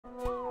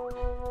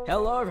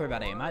Hello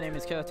everybody, my name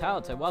is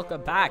Talent and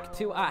welcome back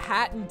to A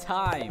Hat in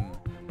Time.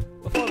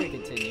 Before we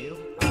continue,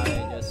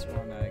 I just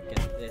want to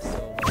get this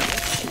over with.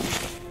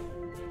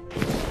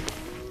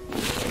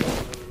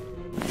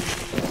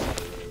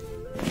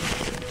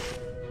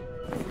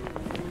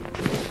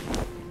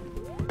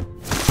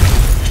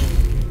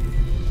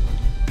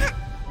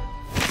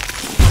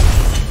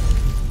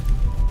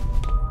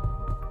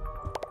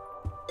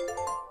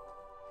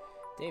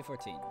 Day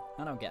 14.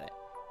 I don't get it.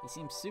 He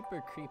seems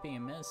super creepy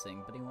and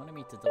menacing, but he wanted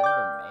me to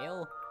deliver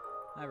mail?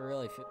 I have a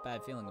really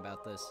bad feeling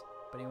about this,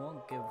 but he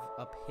won't give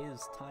up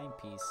his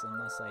timepiece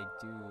unless I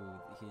do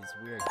his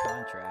weird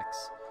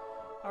contracts.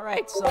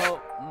 Alright, so,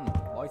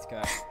 voice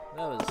crack.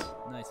 That was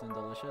nice and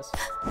delicious.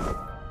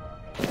 But,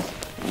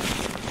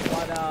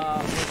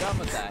 we're done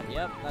with that.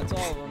 Yep, that's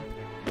all of them.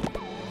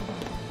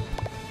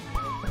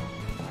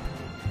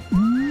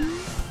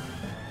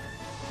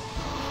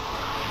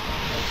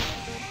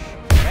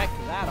 Check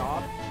that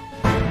off.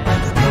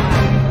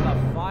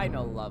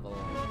 Final level.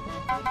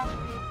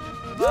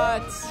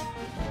 But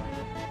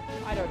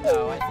I don't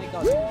know, I think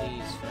I'll do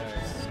these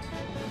first.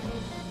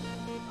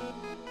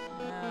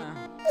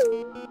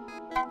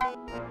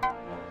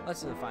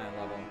 Let's do the final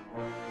level.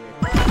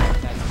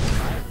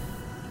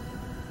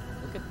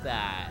 Look at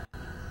that.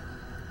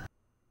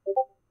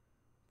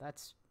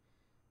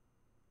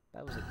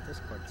 That was a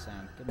Discord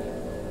sound. Give me a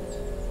moment.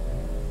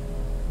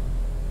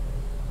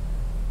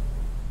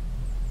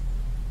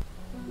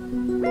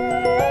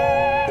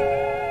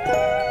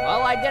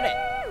 I did it!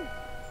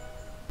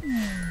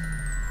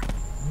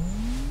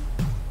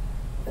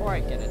 Before I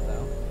get it,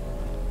 though,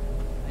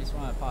 I just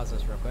want to pause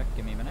this real quick.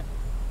 Give me a minute.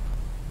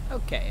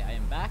 Okay, I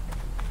am back.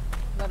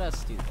 Let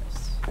us do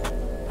this.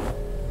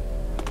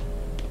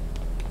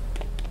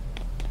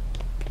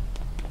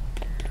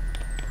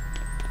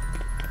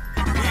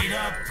 Wait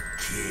up,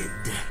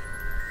 kid.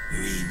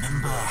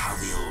 Remember how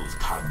the old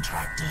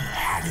contractor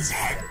had his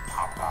head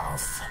pop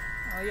off?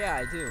 Oh yeah,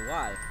 I do.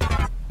 Why?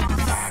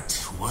 That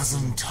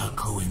wasn't a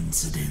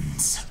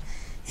coincidence.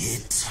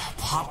 It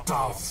popped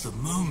off the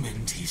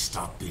moment he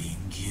stopped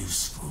being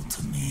useful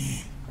to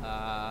me.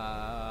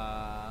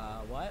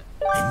 What?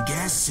 And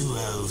guess who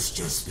else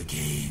just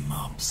became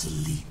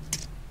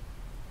obsolete?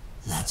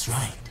 That's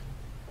right.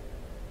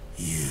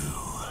 You.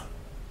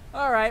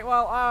 Alright,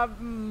 well,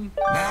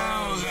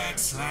 Now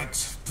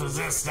that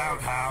possessed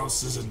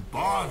outhouse isn't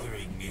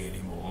bothering me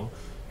anymore,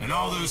 and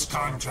all those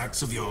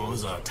contracts of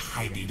yours are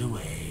tidied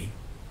away,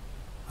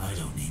 I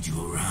don't need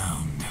you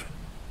around.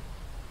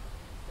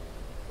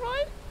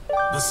 What?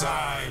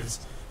 Besides,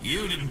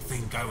 you didn't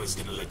think I was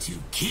gonna let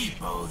you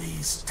keep all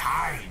these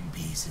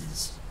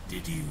timepieces,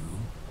 did you?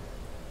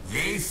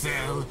 They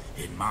fell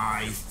in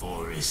my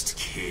forest,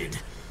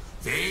 kid.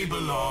 They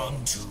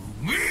belong to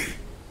me!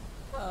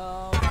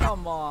 Oh,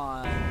 come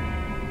on.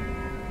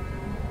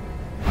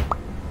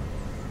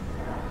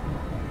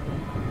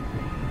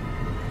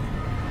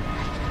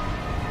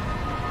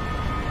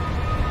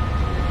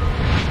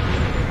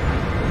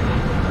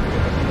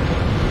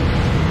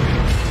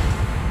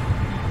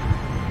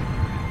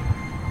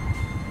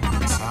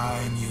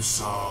 You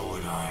saw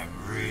what I'm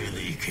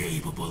really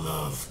capable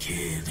of,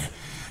 kid.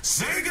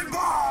 Say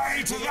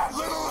goodbye to that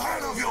little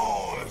head of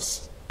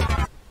yours!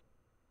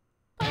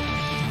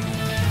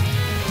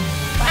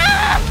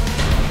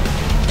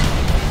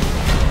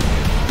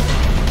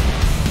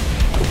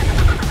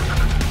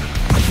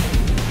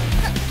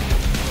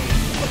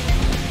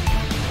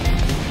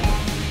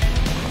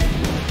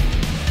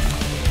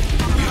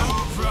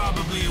 You're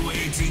probably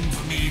waiting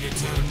for me to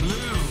turn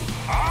blue,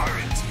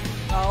 aren't you?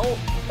 No.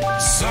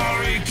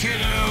 Sorry,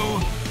 kiddo.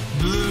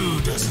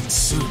 Blue doesn't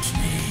suit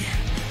me.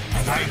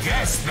 And I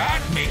guess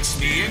that makes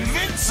me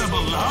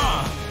invincible,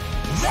 huh?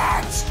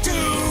 That's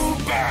too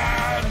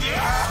bad!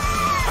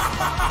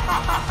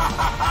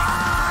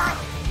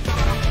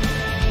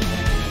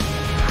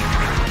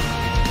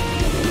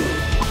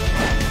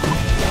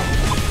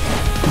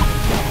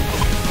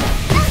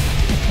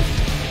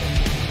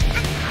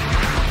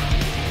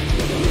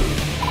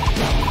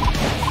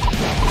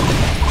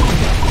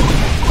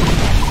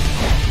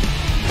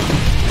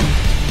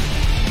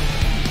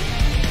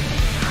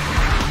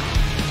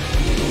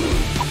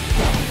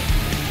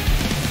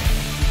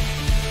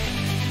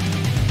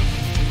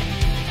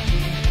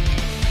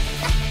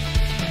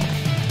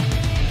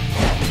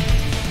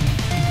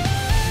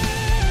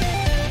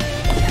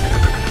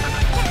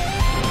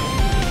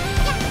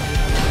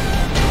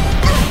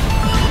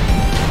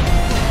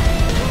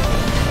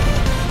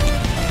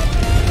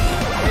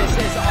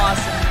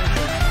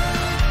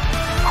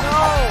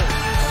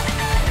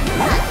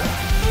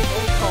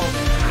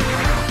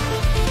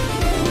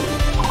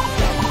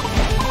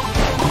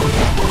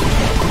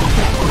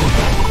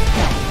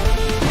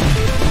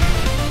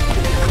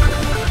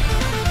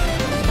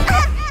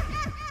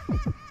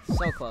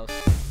 So close.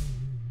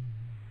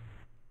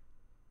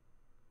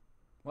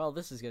 Well,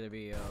 this is gonna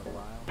be a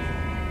while.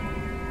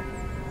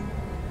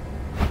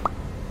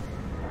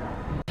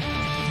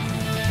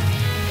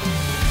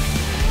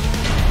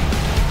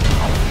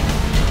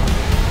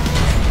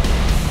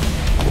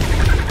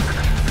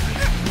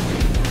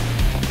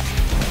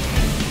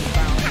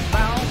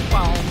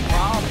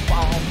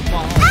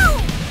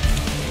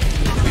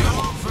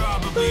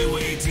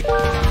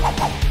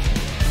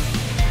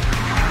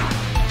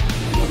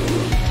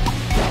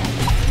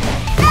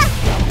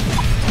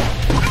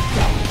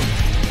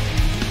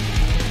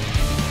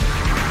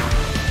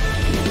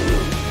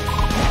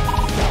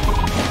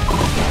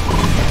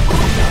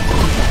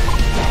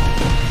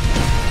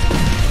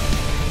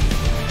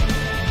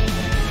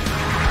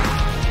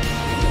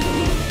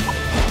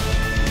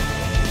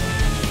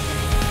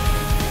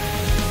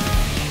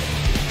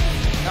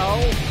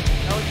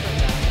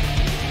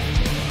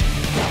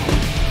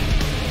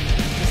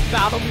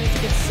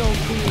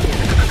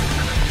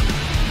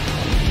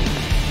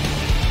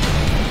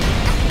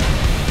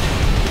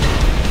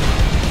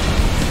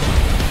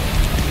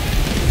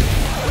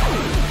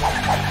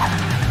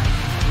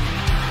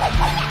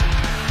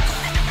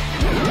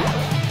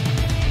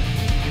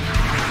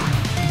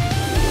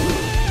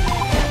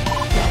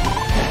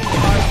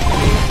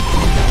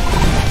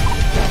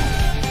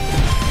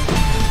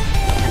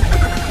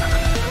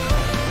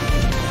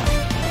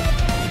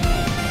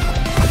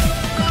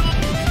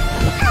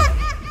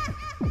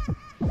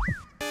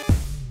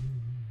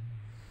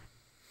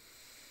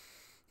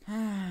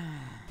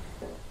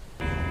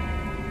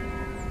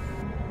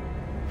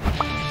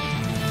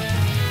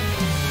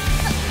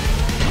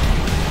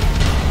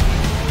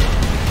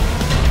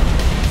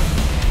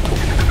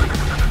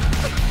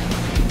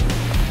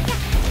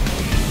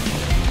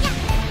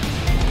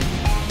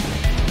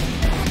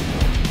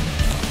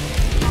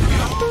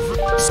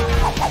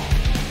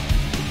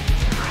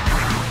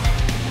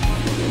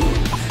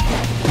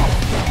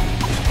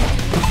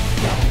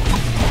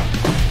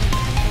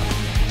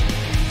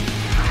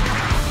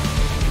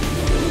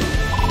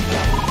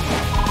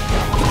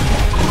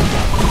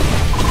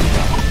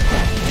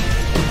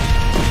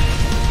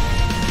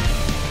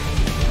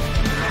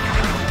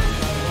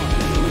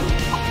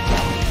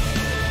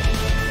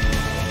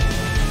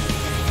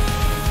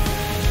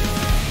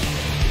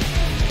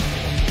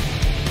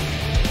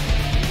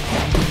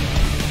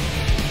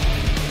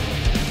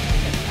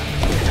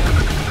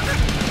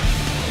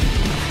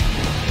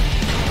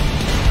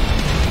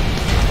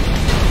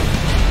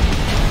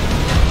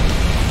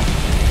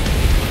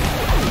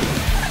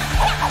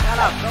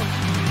 up! Don't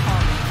call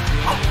me.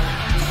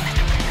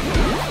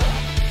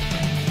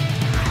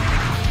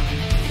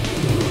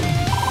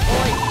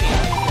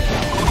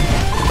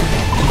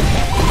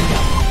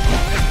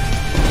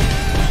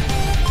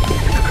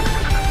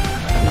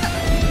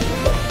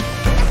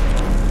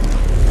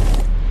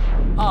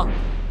 Oh.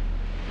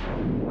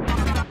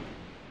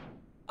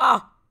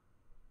 Oh.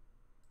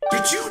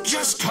 Did you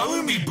just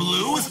color me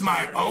blue with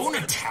my own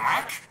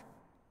attack?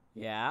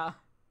 Yeah.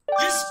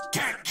 This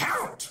can't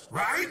count,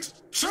 right?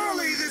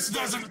 Surely this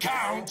doesn't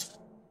count.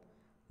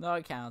 No,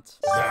 it counts.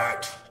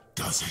 That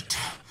does it.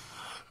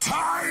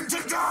 Time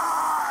to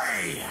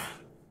die!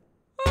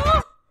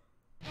 Ah.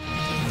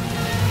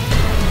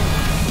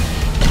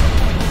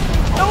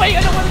 No, wait,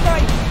 I don't want to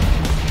die!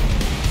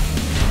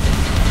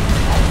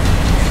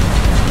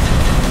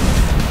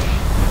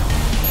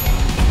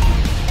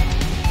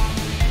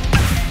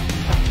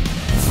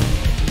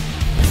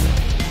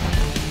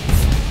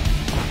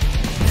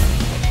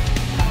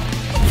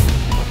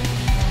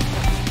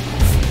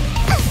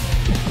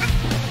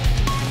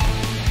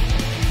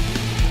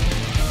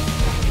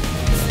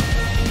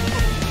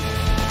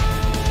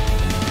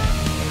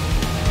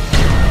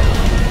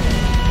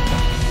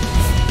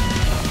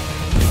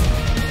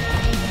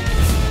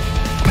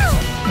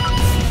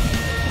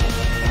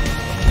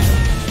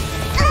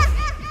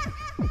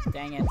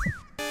 Dang it.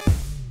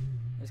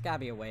 There's gotta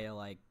be a way to,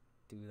 like,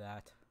 do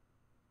that.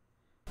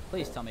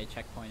 Please tell me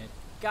checkpointed.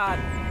 God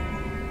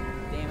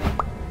damn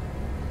it.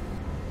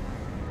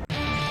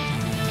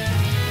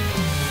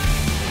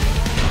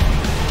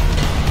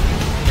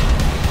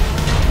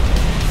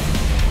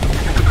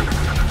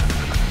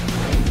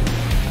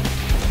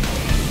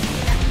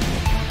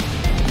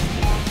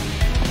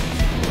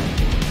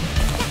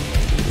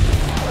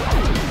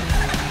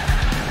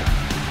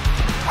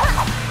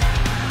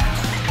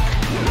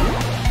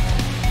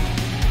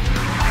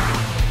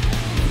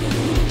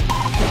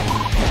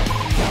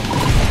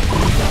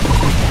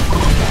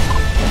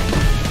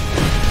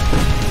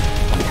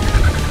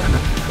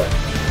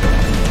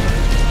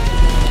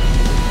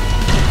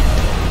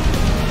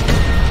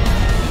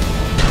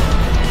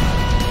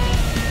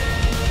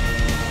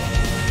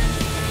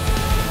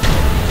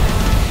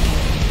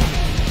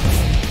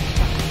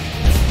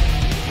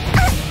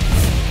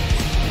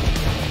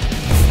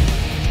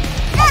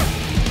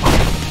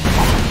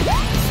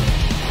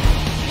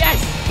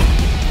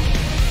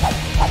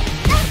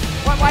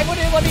 Why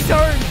wouldn't it let me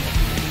turn?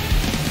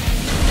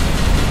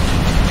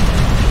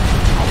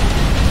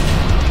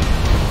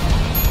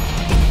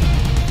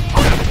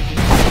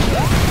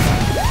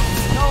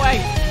 No way!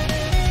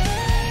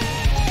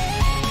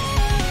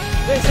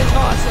 This is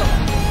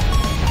awesome!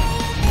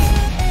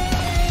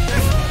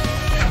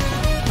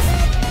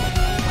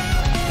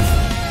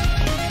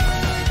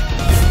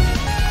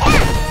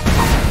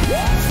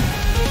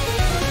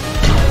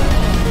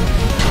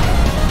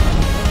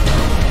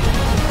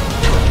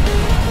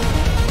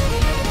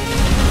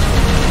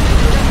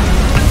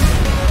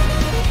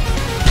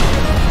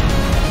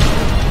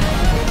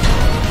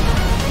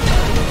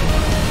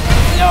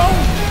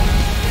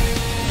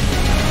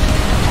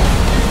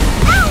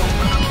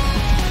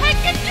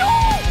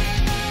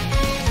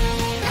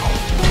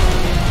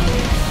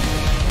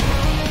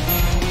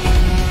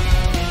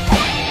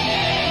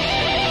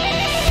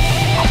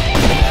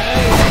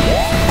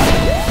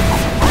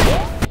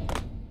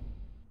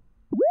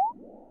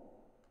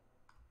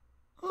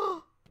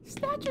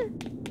 Snatcher!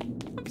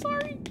 I'm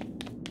sorry!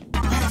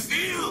 I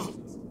feel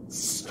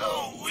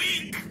so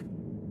weak!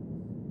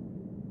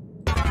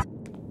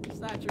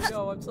 Snatcher,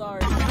 no, I'm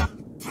sorry.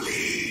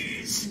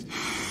 Please!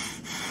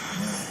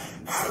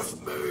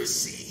 Have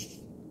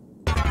mercy.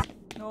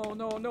 No,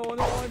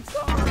 I'm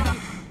sorry!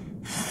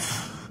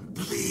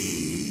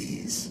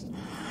 Please!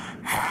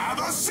 Have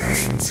a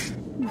seat!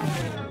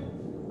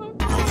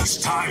 All these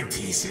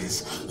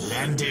timepieces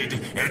landed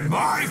in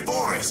my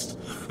forest!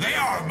 They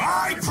are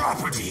my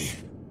property!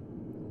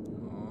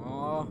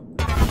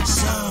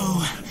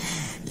 So,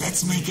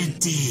 let's make a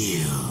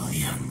deal,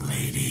 young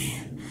lady.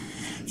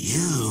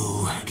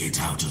 You get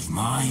out of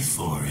my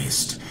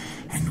forest,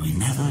 and we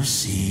never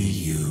see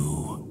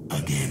you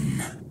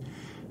again.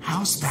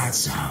 How's that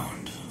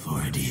sound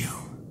for a deal?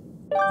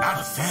 Not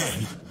a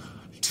fan?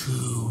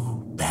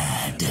 Too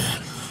bad.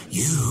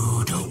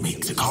 You don't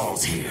make the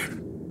calls here.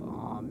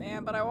 Aw,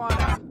 man, but I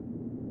wanna...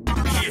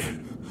 Here,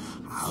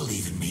 I'll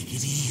even make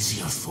it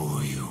easier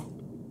for you.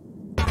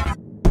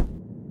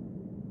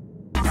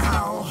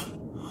 Now,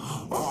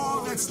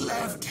 all that's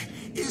left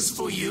is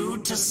for you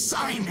to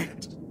sign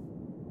it.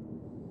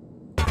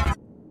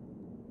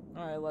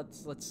 Alright,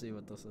 let's see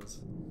what this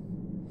is.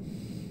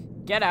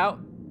 Get out.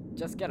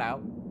 Just get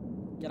out.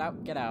 Get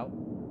out, get out.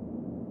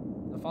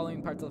 The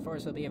following parts of the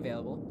forest will be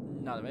available.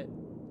 None of it.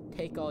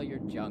 Take all your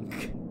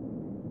junk.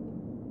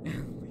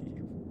 And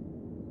leave.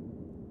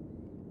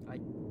 I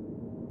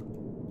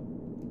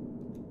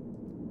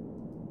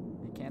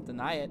can't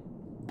deny it.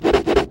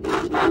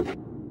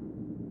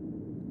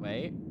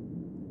 Wait.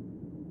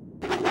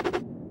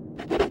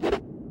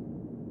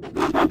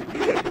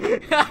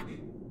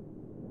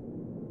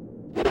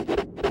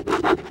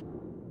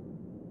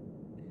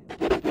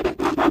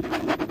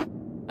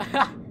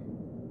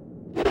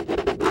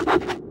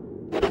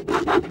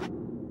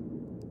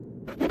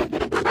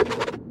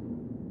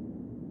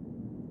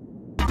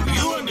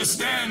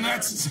 understand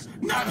that's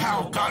not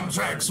how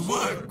contracts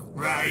work,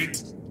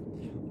 right?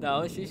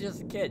 No, she's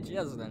just a kid. She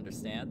doesn't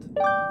understand.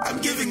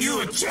 I'm giving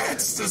you a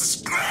chance to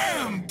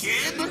scram,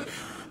 kid.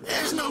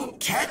 There's no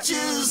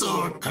catches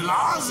or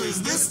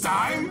clauses this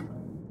time.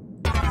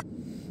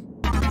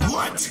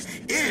 What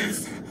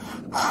if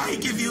I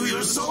give you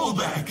your soul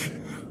back?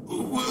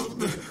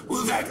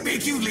 Will that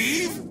make you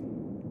leave?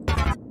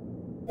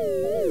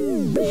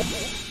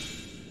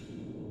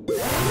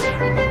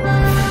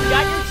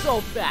 Got your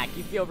soul back.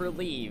 You feel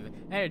relieved,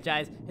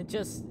 energized, and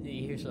just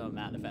here's some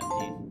amount of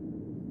empty.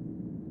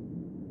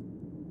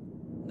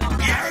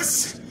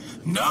 Yes?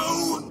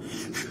 No?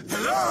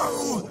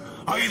 Hello?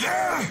 Are you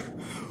there?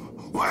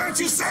 Why aren't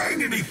you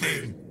saying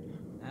anything?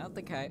 I don't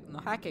think I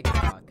can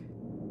talk.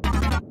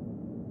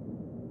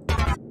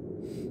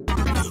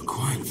 You're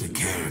quite the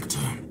character,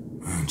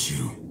 aren't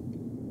you?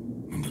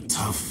 And a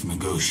tough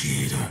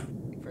negotiator.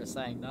 For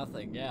saying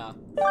nothing, yeah.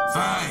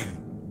 Fine.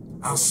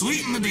 I'll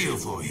sweeten the deal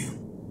for you.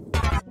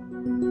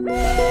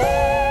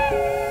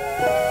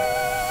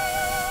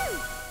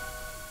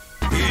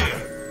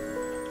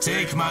 Here.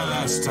 Take my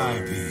last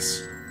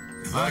timepiece.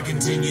 If I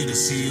continue to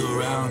see you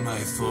around my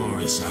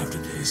forest after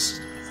this,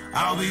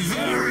 I'll be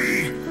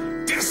very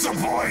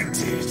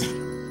disappointed.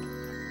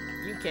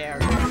 You care.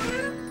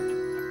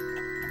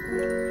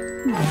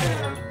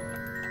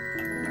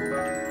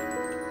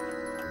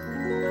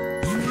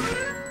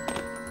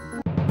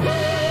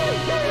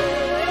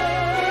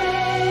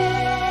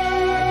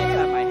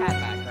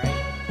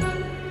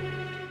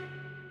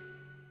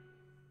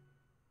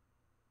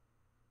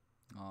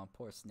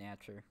 Poor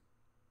Snatcher.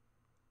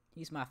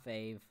 He's my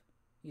fave.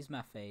 He's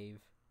my fave.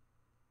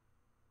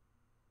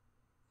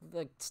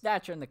 The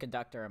Snatcher and the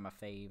Conductor are my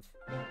fave.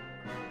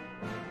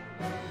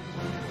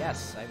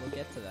 Yes, I will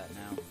get to that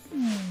now.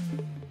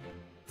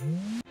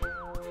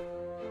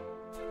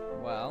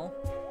 Well,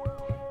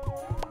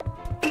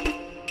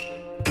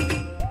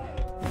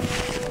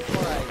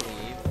 before I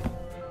leave,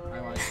 I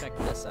want to check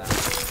this out.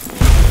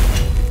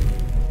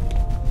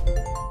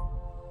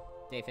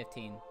 Day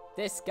 15.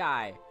 This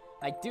guy.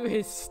 I do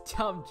his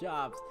dumb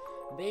jobs.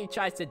 And then he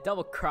tries to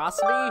double cross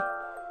me.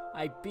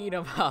 I beat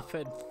him up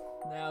and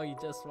now he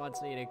just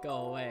wants me to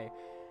go away.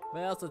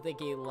 But I also think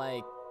he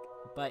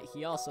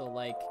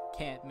also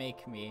can't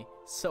make me.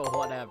 So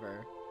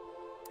whatever.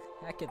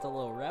 That kid's a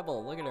little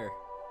rebel. Look at her.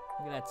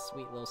 Look at that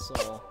sweet little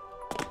soul.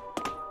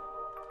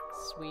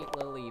 Sweet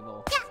little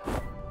evil.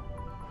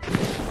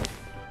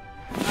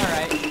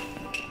 Alright.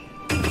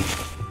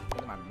 Look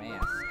at my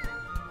mask.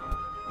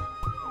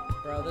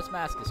 Bro, this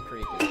mask is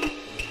creepy.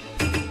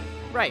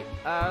 Right,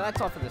 that's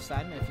all for this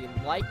time. If you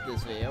liked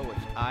this video, which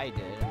I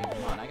did, I mean,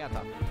 come on, I got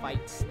to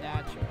fight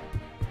Snatcher.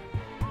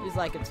 Please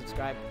like and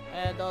subscribe,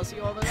 and I'll see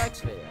you all in the next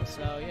video.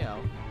 So, you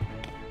know,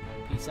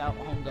 peace out,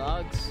 home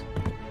dogs.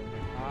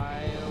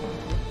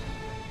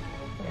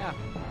 Yeah,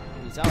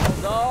 peace out,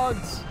 home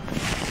dogs!